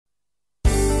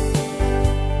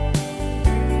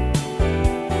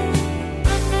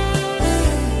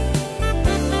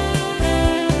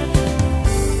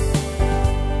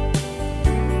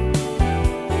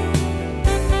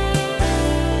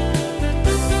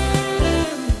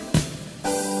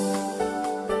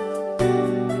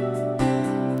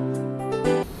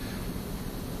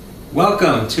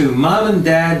Welcome to Mom and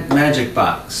Dad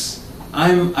Magicbox.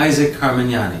 I'm Isaac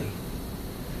Carmignani.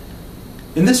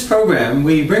 In this program,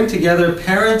 we bring together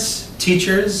parents,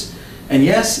 teachers, and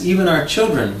yes, even our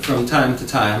children from time to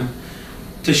time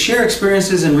to share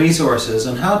experiences and resources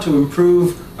on how to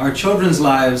improve our children's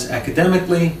lives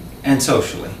academically and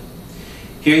socially.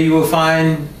 Here you will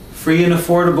find free and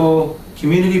affordable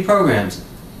community programs,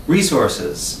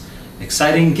 resources,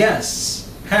 exciting guests,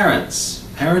 parents,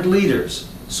 parent leaders,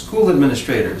 school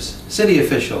administrators, city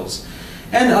officials,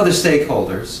 and other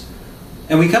stakeholders,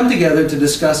 and we come together to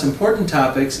discuss important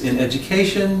topics in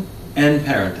education and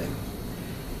parenting.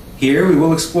 Here we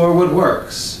will explore what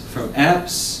works, from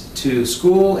apps to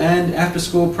school and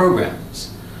after-school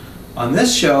programs. On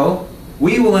this show,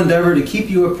 we will endeavor to keep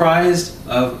you apprised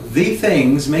of the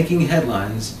things making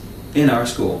headlines in our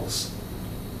schools.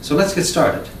 So let's get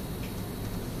started.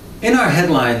 In our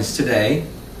headlines today,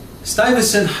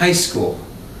 Stuyvesant High School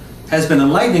has been a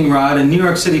lightning rod in New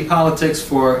York City politics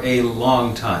for a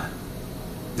long time.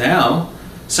 Now,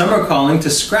 some are calling to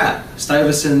scrap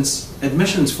Stuyvesant's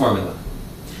admissions formula.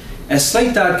 As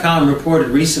Slate.com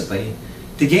reported recently,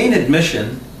 to gain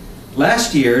admission,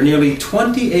 last year nearly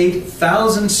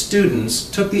 28,000 students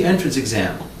took the entrance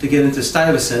exam to get into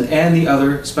Stuyvesant and the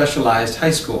other specialized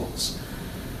high schools.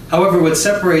 However, what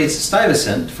separates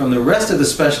Stuyvesant from the rest of the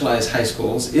specialized high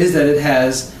schools is that it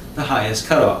has the highest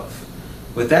cutoff.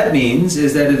 What that means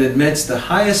is that it admits the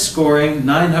highest scoring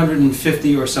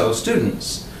 950 or so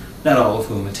students, not all of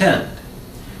whom attend.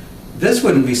 This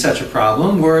wouldn't be such a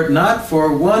problem were it not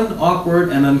for one awkward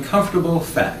and uncomfortable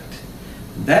fact.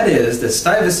 That is that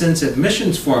Stuyvesant's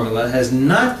admissions formula has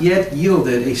not yet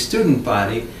yielded a student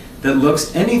body that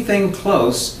looks anything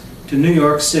close to New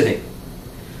York City.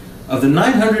 Of the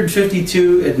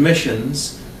 952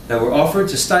 admissions that were offered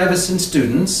to Stuyvesant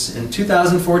students in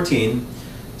 2014,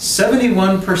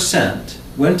 71%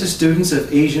 went to students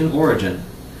of Asian origin,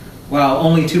 while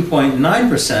only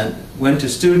 2.9% went to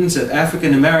students of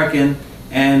African American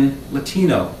and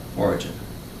Latino origin.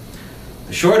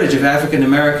 The shortage of African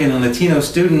American and Latino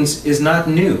students is not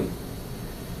new.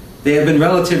 They have been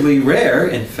relatively rare,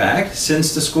 in fact,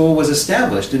 since the school was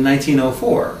established in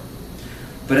 1904.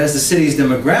 But as the city's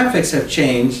demographics have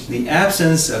changed, the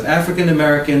absence of African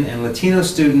American and Latino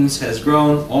students has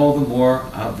grown all the more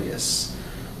obvious.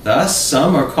 Thus,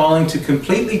 some are calling to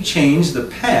completely change the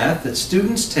path that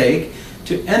students take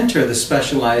to enter the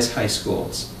specialized high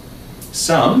schools.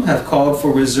 Some have called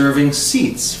for reserving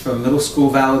seats from middle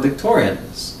school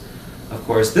valedictorians. Of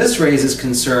course, this raises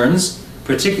concerns,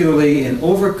 particularly in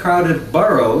overcrowded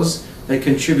boroughs that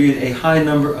contribute a high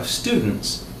number of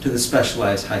students to the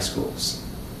specialized high schools.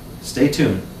 Stay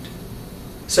tuned.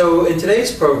 So in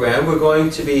today's program, we're going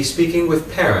to be speaking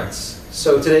with parents.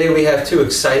 So today we have two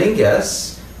exciting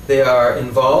guests. They are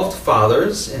involved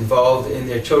fathers, involved in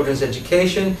their children's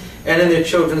education and in their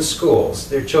children's schools.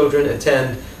 Their children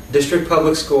attend district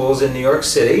public schools in New York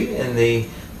City, in the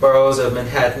boroughs of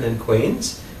Manhattan and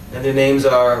Queens. And their names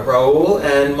are Raul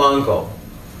and Mongo.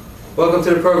 Welcome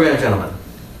to the program, gentlemen.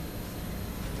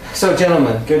 So,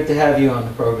 gentlemen, good to have you on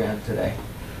the program today.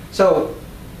 So,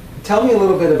 tell me a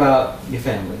little bit about your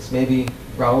families. Maybe,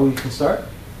 Raul, you can start?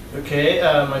 Okay,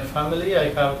 my family, I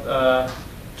have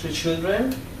 3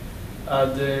 children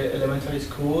at the elementary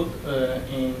school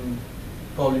in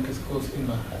public schools in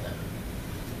Manhattan.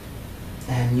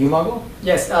 And you, Mongo?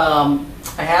 Yes,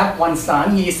 I have one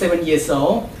son. He is 7 years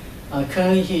old.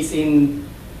 Currently, he's in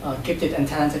gifted and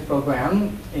talented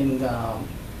program in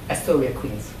Astoria,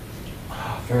 Queens.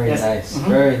 Oh, very Yes. nice, Mm-hmm.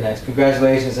 very nice.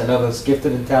 Congratulations. I know those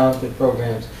gifted and talented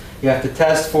programs you have to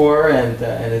test for, and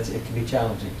it can be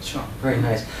challenging. Sure. Very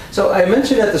nice. So I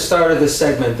mentioned at the start of this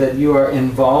segment that you are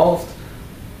involved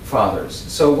fathers.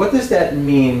 So what does that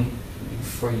mean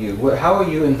for you? How are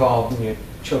you involved in your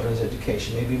children's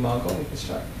education? Maybe Mongo, you can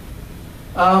start.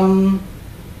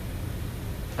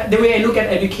 The way I look at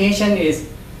education is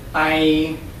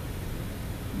I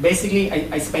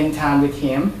spend time with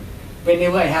him.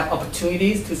 Whenever I have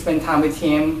opportunities to spend time with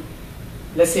him,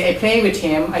 let's say I play with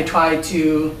him, I try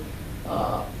to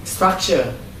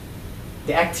structure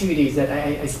the activities that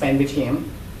I spend with him.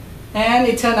 And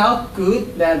it turned out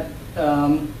good that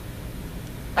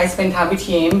I spend time with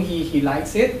him, he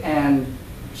likes it, and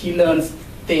he learns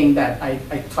things that I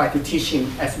try to teach him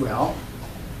as well.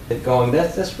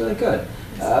 That's really good.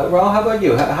 Raul, how about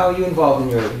you? How are you involved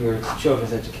in your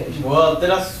children's education? Well,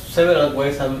 there are several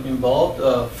ways I'm involved.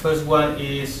 First one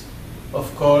is,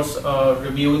 of course,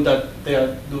 reviewing that they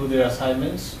do their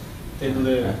assignments, they do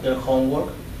their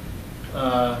homework.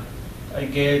 I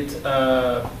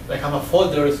have a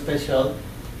folder special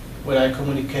where I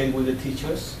communicate with the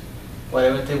teachers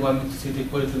Whatever they want me to see, they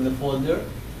put it in the folder.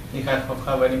 If I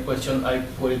have any question, I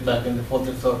put it back in the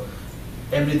folder. So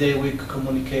every day we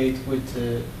communicate with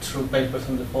through papers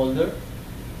in the folder.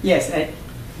 Yes,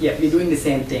 yeah, we're doing the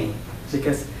same thing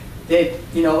because they,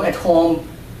 at home,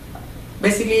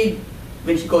 basically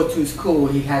when he goes to school,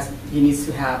 he needs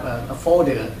to have a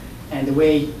folder, and the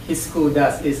way his school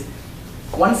does is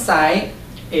one side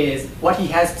is what he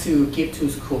has to give to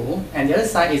school, and the other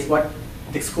side is what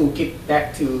the school give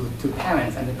back to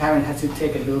parents, and the parent has to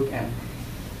take a look and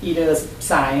either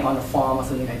sign on a form or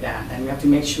something like that, and we have to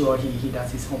make sure he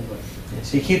does his homework. Yeah,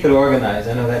 so you keep it organized.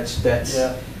 I know that's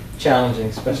Yeah. challenging,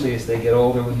 especially as they get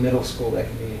older with middle school. That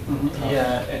can be tough.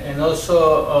 Yeah, and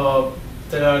also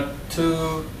there are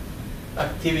two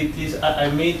activities. I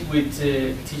meet with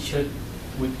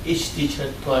each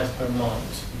teacher twice per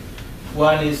month.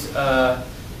 One is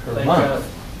Per month?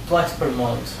 Twice per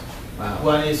month. Wow.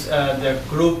 One is their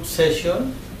group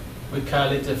session. We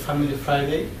call it a Family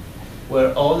Friday,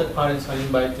 where all the parents are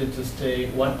invited to stay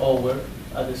 1 hour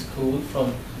at the school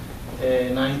from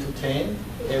 9 to 10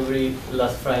 every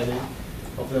last Friday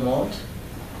of the month.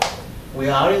 We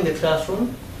are in the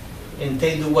classroom and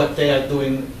they do what they are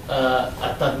doing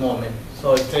at that moment.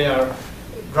 So if they are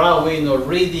drawing or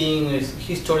reading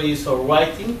histories or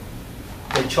writing,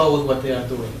 they show us what they are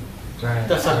doing. Right.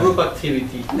 That's a group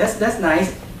activity. That's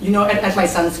nice. At my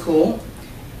son's school,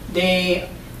 they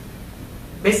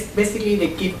basically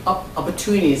they give up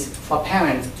opportunities for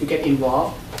parents to get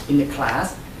involved in the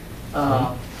class.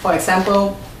 For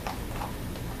example,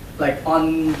 like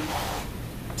on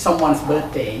someone's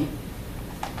birthday,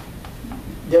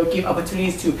 they'll give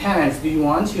opportunities to parents. Do you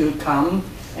want to come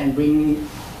and bring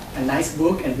a nice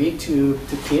book and read to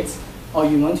kids, or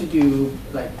you want to do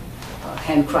like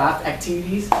handcraft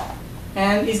activities?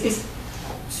 And it's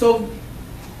so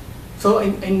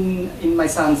in my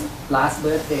son's last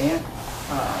birthday,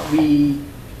 we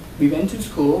went to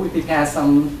school. We prepared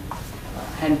some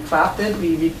handcrafted.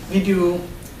 We do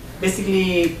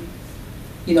basically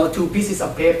 2 pieces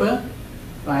of paper,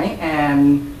 right,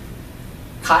 and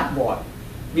cardboard.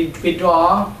 We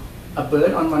draw a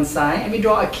bird on one side and we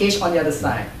draw a cage on the other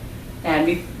side, and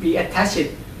we attach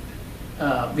it.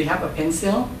 We have a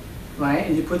pencil, right,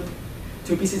 and you put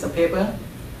 2 pieces of paper,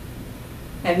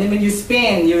 and then when you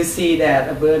spin, you will see that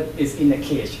a bird is in a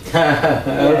cage.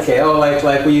 Okay. Oh,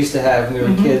 like we used to have when we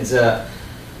were kids.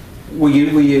 Where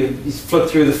you flip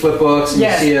through the flip books and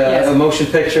you see a motion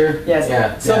picture. Yes.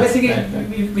 Yeah. So yeah, basically,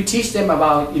 right. we teach them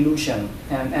about illusion,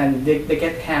 and they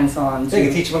get hands-on. So you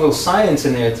can teach them a little science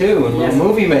in there too, and a little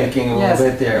movie making a little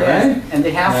bit there, right? And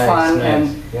they have fun. Nice.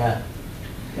 And yeah.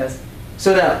 yes.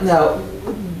 So now,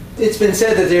 it's been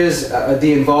said that there's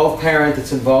the involved parent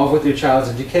that's involved with your child's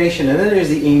education, and then there's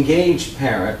the engaged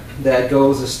parent that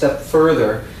goes a step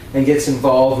further and gets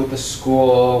involved with the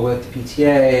school, with the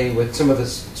PTA, with some of the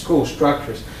school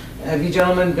structures. Have you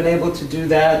gentlemen been able to do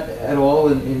that at all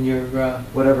in your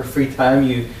whatever free time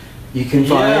you can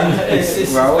find? Yeah,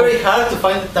 it's very hard to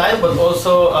find the time, but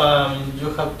also you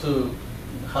have to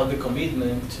have the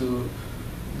commitment to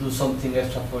do something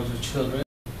extra for your children.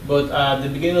 But at the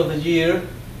beginning of the year,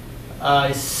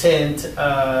 I sent,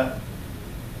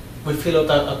 we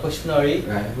fill out a questionnaire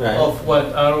of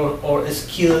what are our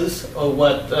skills, or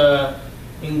what,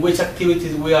 in which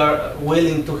activities we are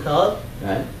willing to help.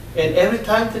 Right. And every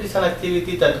time there is an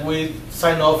activity that we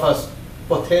sign off as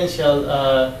potential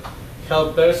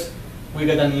helpers, we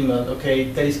get an email.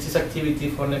 Okay, there is this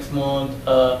activity for next month.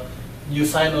 You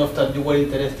sign off that you were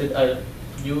interested. Are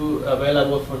you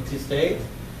available for this date?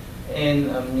 And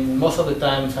most of the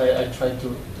times I try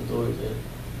to do it,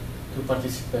 to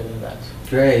participate in that.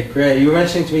 Great, great. You were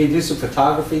mentioning to me you do some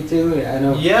photography too. I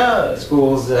know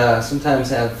schools sometimes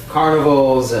have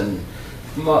carnivals and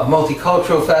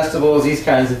multicultural festivals, these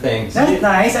kinds of things. That's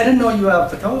nice. I didn't know you are a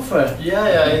photographer.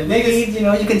 Yeah. Maybe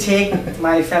you can take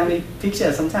my family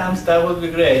pictures sometimes. That would be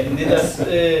great. Yes.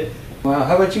 Wow.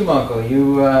 How about you, Monko?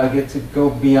 You get to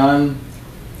go beyond.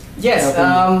 Yes.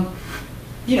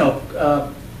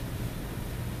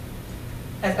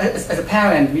 As a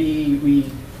parent, we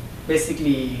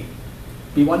basically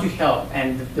want to help,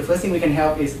 and the first thing we can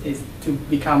help is to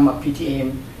become a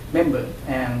PTA member.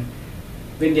 And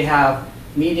when they have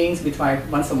meetings, we try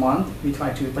once a month. We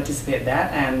try to participate in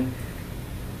that, and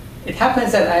it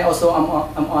happens that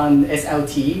I'm on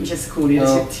SLT, which is school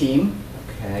leadership team.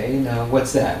 Okay. Now,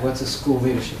 what's that? What's a school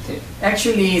leadership team?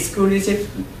 Actually, school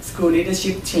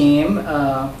leadership team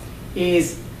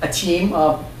is a team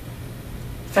of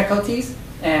faculties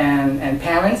and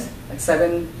parents, like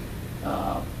 7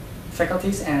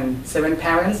 faculties and 7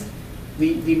 parents.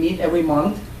 We meet every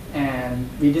month and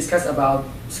we discuss about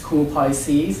school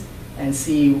policies and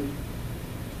see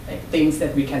things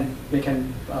that we can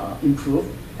improve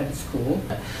at the school.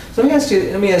 So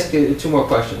let me ask you two more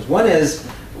questions. One is,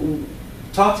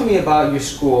 talk to me about your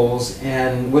schools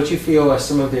and what you feel are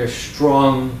some of their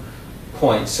strong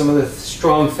points, some of the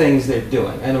strong things they're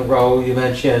doing. I know, Raul, you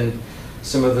mentioned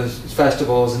some of the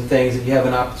festivals and things that you have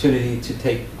an opportunity to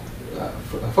take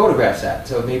photographs at.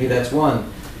 So maybe that's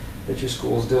one that your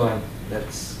school's doing.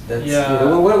 Yeah. You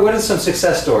know, what are some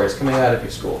success stories coming out of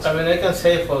your schools? I mean, I can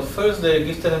say for first the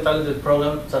Gifted and Talented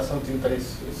program. That's something that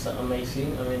is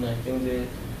amazing. I mean, I think the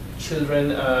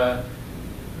children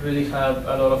really have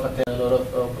a lot of attention, a lot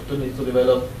of opportunity to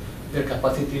develop their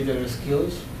capacity, their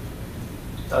skills.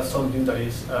 That's something that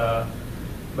is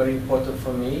very important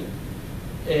for me.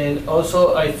 And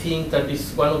also, I think that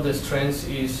is one of the strengths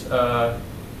is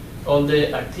all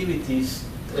the activities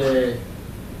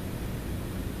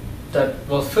that,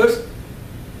 well, first,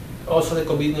 also the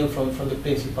commitment from the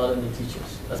principal and the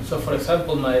teachers. So, for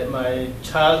example, my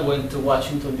child went to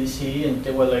Washington, D.C., and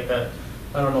there were like I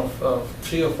don't know,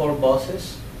 3 or 4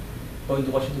 buses going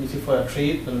to Washington, D.C. for a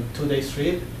trip, and 2-day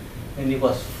trip, and it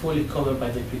was fully covered by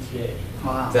the PTA.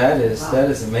 Wow. That is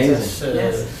amazing. That's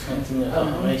Yes. something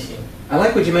amazing. I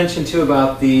like what you mentioned too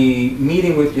about the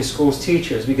meeting with your school's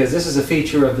teachers, because this is a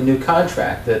feature of the new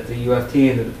contract that the UFT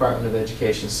and the Department of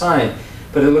Education signed.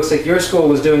 But it looks like your school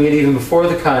was doing it even before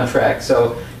the contract.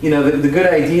 So, you know, the good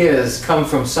ideas come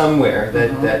from somewhere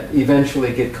that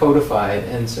eventually get codified.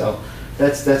 And so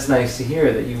that's nice to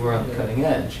hear that you were on the cutting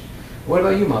edge. What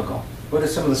about you, Manko? What are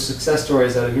some of the success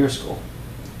stories out of your school?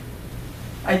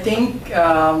 I think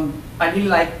I really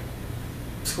like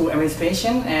school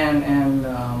administration and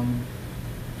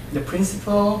the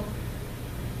principal.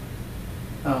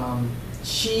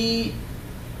 She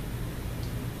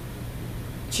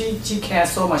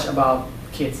cares so much about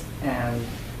kids, and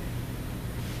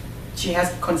she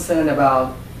has concern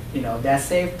about their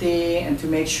safety and to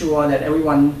make sure that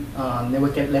everyone never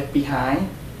get left behind.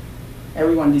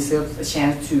 Everyone deserves a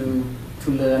chance to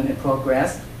learn and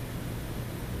progress.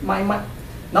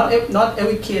 Not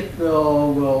every kid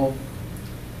will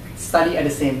study at the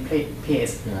same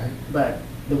pace, Right. but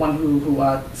the one who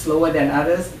are slower than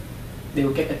others, they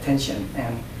will get attention,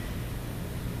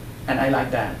 and I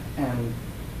like that. And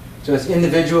So it's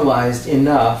individualized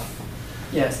enough,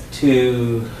 yes,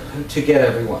 to get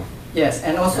everyone. yes,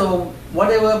 and also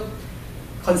whatever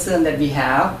concern that we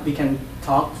have, we can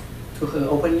talk to her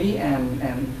openly,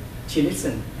 and she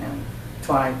listen and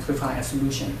try to find a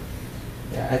solution.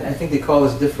 Yeah, I think they call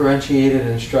this differentiated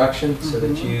instruction, so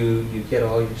that you get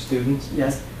all your students.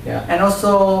 Yes, Yeah. and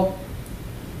also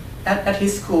at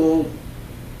his school,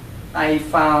 I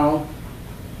found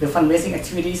the fundraising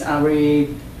activities are very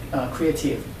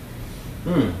creative.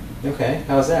 Okay.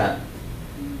 How's that?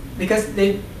 Because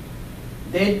there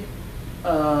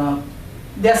are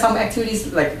some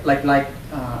activities like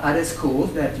other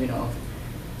schools that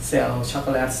sell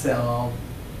chocolate, sell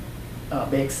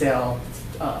bake, sell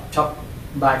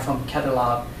buy from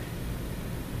catalog.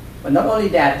 But not only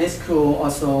that, this school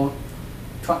also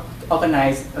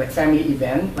organize like family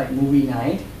event, like movie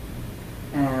night,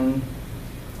 and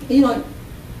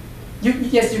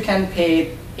yes, you can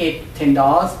pay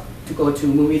 $10 to go to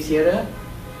movie theater,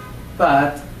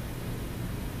 but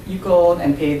you go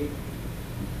and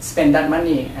spend that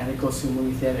money and it goes to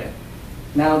movie theater.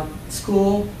 Now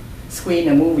school screen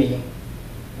a movie,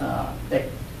 like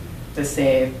let's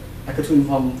say a cartoon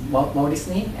from Walt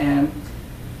Disney, and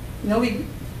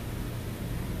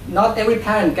not every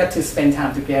parent get to spend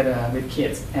time together with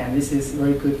kids, and this is a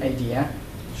very good idea.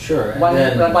 Sure.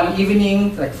 And One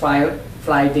evening, like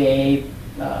Friday,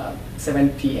 7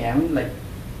 p.m., like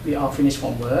we all finish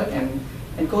from work and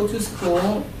go to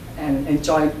school and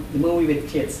enjoy the movie with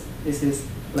kids. This is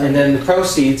and then the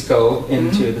proceeds go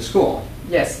into the school.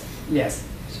 Yes, yes.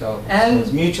 So And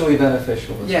it's mutually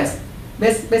beneficial. Yes,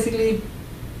 basically,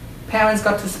 parents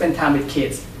got to spend time with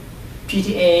kids.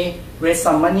 PTA raise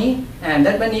some money, and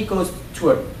that money goes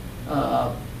toward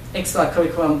extra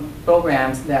curriculum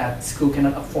programs that school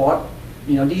cannot afford.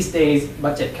 These days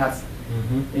budget cuts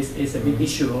is a big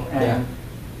issue, and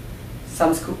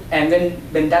some school. And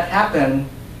when that happens,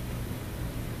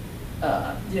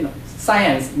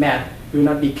 science, math will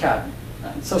not be cut.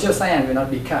 Social science will not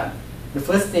be cut. The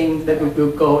first thing that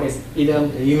will go is either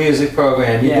your music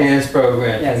program, your dance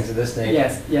program, yes, things of this nature.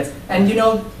 Yes, yes. And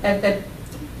at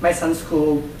my son's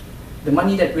school, the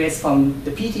money that raised from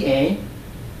the PTA,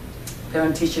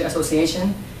 Parent Teacher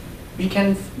Association, we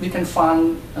can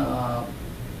fund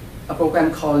a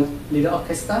program called Little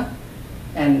Orchestra,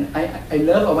 and I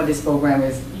love about this program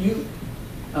is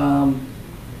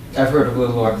I've heard of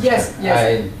Little Orchestra. Yes,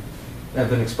 yes. have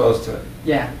been exposed to it.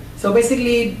 Yeah. So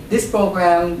basically, this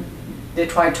program, they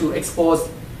try to expose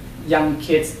young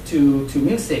kids to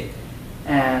music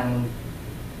and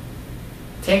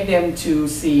take them to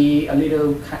see a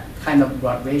little kind of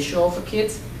Broadway show for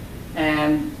kids.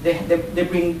 And they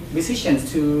bring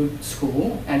musicians to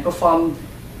school and perform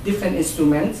different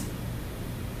instruments,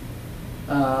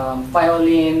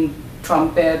 violin,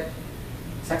 trumpet,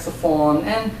 saxophone,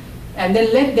 and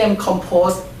then let them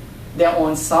compose their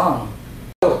own song.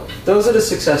 So those are the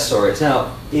success stories.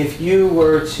 Now, if you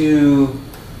were to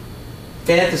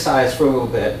fantasize for a little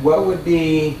bit,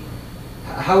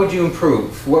 how would you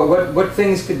improve? What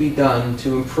things could be done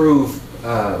to improve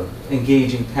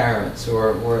engaging parents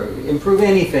or improve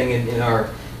anything in our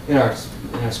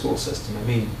school system? I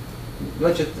mean,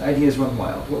 let your ideas run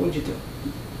wild. What would you do?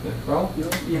 Carl?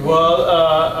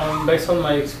 Well, based on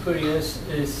my experience,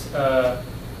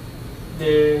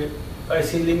 I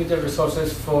see limited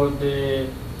resources for the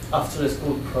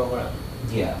after-school program.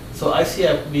 Yeah. So I see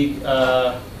a big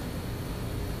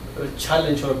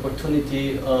challenge or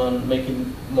opportunity on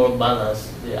making more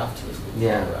balanced the after-school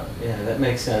program. Yeah, that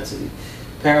makes sense.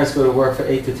 Parents go to work for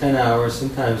 8 to 10 hours,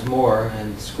 sometimes more,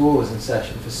 and school is in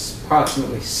session for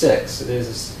approximately 6. So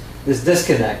there's this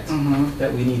disconnect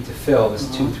that we need to fill, this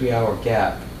 2-3 hour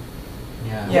gap.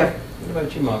 Yeah. What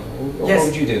about you, Mongo? What Yes.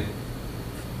 would you do?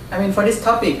 I mean, for this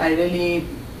topic, I really,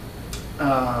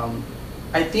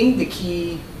 I think the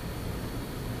key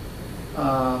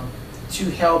to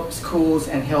help schools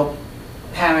and help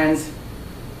parents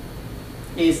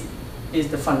is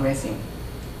the fundraising.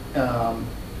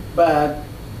 But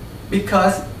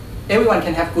because everyone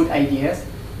can have good ideas,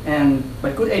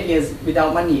 but good ideas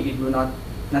without money,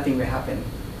 nothing will happen.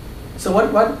 So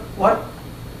what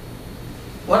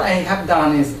I have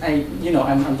done is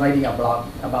I'm writing a blog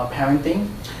about parenting.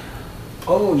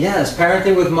 Oh yes,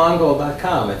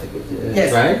 parentingwithmongo.com, I think it is,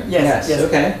 Yes, right? yes,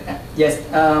 okay. Yes,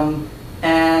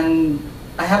 and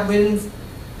I have written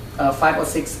 5 or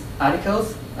 6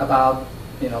 articles about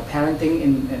parenting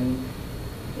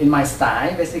in my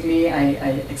style. Basically,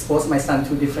 I expose my son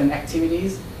to different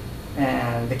activities,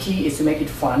 and the key is to make it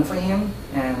fun for him.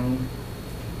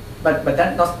 But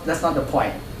that's not the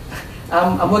point.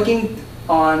 I'm working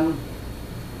on,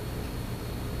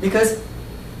 because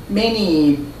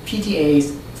many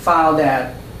PTAs found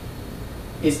that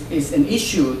it's an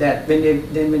issue that when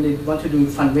they want to do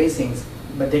fundraisings,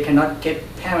 but they cannot get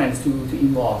parents to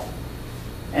involve.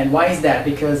 And why is that?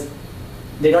 Because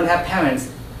they don't have parents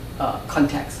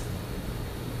contacts.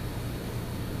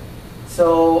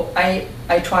 So I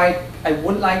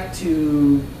would like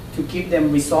to give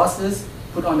them resources,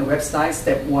 put on the website,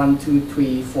 step 1, 2,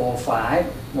 3, 4, 5.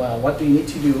 Well, what do you need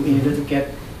to do in order to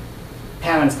get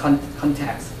parents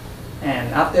contacts?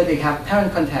 And after they have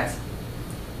parent contacts,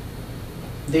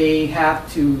 they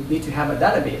need to have a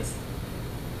database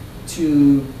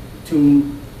to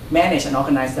manage and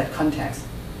organize that contacts.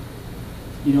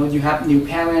 You have new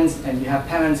parents and you have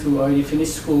parents who already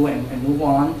finished school and move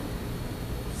on.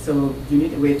 So you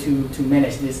need a way to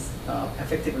manage this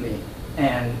effectively.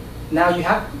 And now you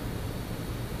have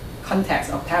contacts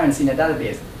of parents in a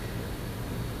database.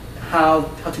 How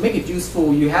to make it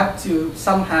useful? You have to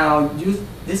somehow use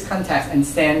this contacts and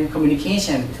send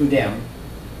communication to them.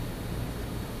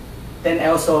 Then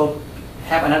also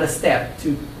have another step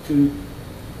to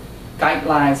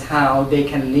guidelines how they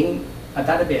can link a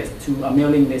database to a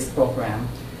mailing list program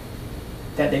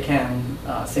that they can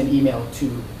send email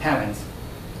to parents.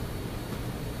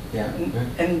 Yeah.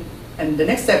 And the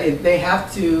next step is they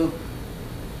have to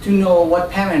know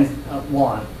what parents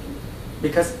want,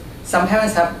 because some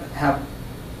parents have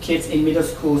kids in middle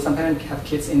school, some parents have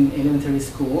kids in elementary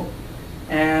school,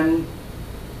 and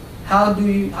how do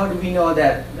we know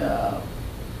that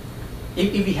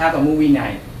if we have a movie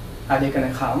night, are they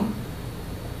going to come?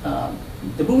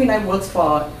 The movie night works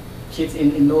for kids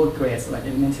in lower grades like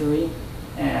elementary,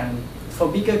 and for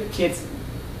bigger kids,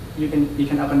 we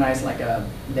can organize like a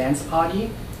dance party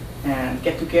and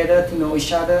get together to know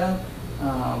each other,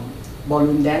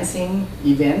 ballroom dancing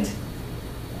event,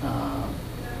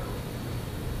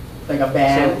 like a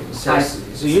band.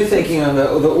 So you're thinking on the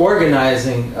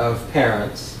organizing of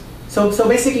parents. So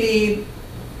basically,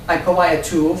 I provide a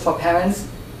tool for parents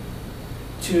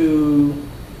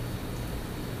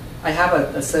I have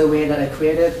a survey that I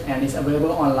created and it's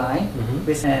available online,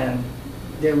 and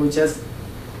they will just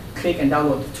click and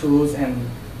download the tools, and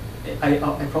I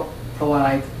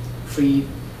provide free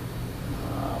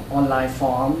online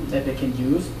form that they can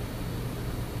use,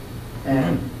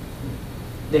 and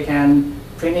they can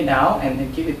print it out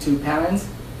and give it to parents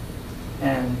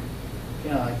and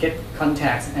get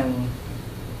contacts, and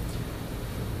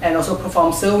and also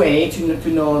perform survey to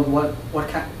know what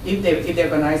kind, if they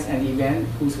organize an event,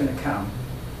 who's going to come,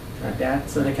 like that.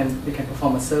 So they can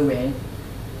perform a survey,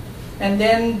 and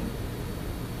then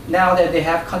now that they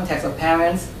have contacts of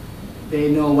parents, they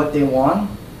know what they want,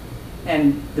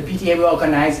 and the PTA will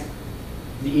organize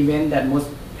the event that most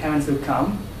parents will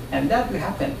come, and that will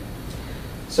happen.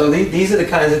 So these are the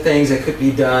kinds of things that could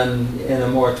be done in a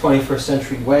more 21st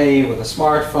century way with a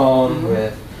smartphone,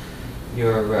 with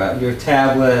your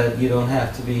tablet. You don't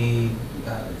have to be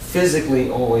physically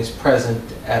always present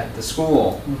at the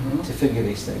school to figure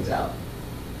these things out.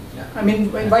 Yeah. I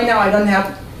mean, right now I don't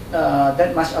have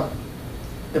that much of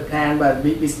the plan, but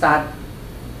we start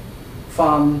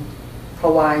from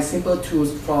provide simple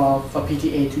tools for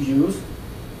PTA to use,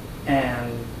 and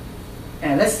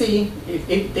let's see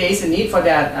if there is a need for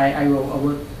that. I will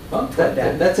work toward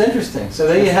that. That's interesting. So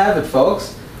there you have it,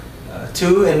 folks.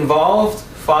 Two involved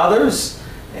fathers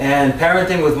and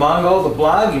Parenting with Mongo, the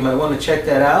blog. You might want to check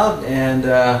that out. And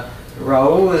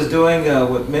Raul is doing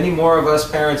what many more of us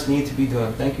parents need to be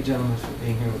doing. Thank you, gentlemen, for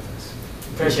being here with us.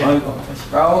 Appreciate it.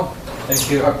 Raul, thank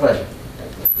you. Our pleasure.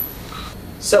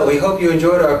 So we hope you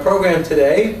enjoyed our program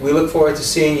today. We look forward to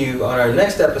seeing you on our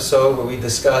next episode, where we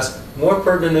discuss more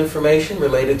pertinent information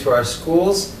related to our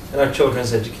schools and our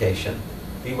children's education.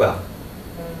 Be well.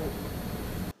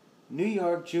 New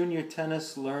York Junior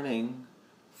Tennis Learning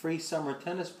free summer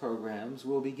tennis programs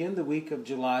will begin the week of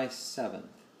July 7th.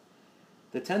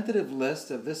 The tentative list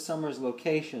of this summer's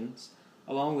locations,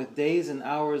 along with days and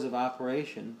hours of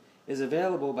operation, is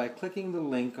available by clicking the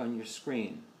link on your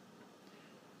screen.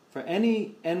 For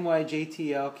any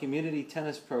NYJTL community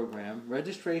tennis program,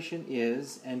 registration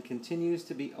is and continues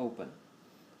to be open.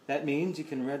 That means you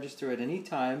can register at any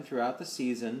time throughout the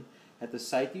season at the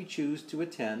site you choose to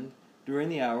attend during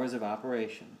the hours of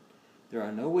operation. There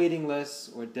are no waiting lists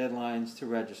or deadlines to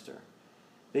register.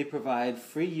 They provide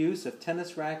free use of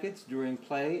tennis rackets during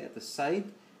play at the site,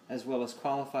 as well as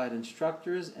qualified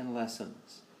instructors and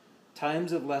lessons.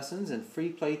 Times of lessons and free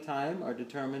play time are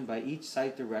determined by each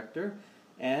site director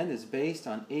and is based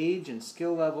on age and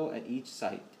skill level at each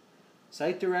site.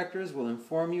 Site directors will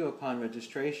inform you upon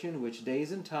registration which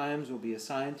days and times will be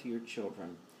assigned to your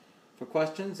children. For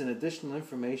questions and additional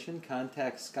information,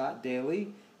 contact Scott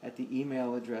Daly at the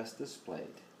email address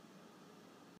displayed.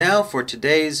 Now for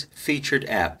today's featured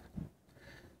app.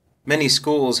 Many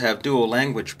schools have dual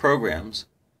language programs,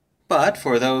 but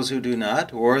for those who do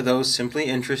not, or those simply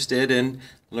interested in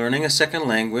learning a second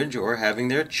language or having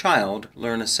their child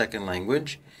learn a second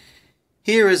language,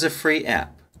 here is a free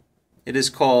app. It is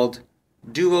called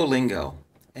Duolingo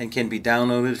and can be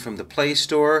downloaded from the Play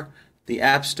Store, the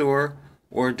App Store,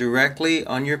 or directly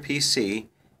on your PC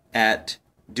at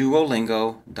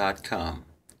duolingo.com.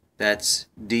 That's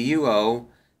DUOLINGO.com.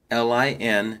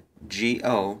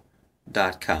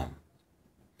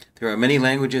 There are many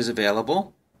languages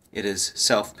available. It is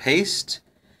self-paced,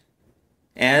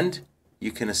 and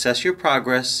you can assess your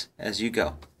progress as you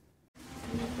go.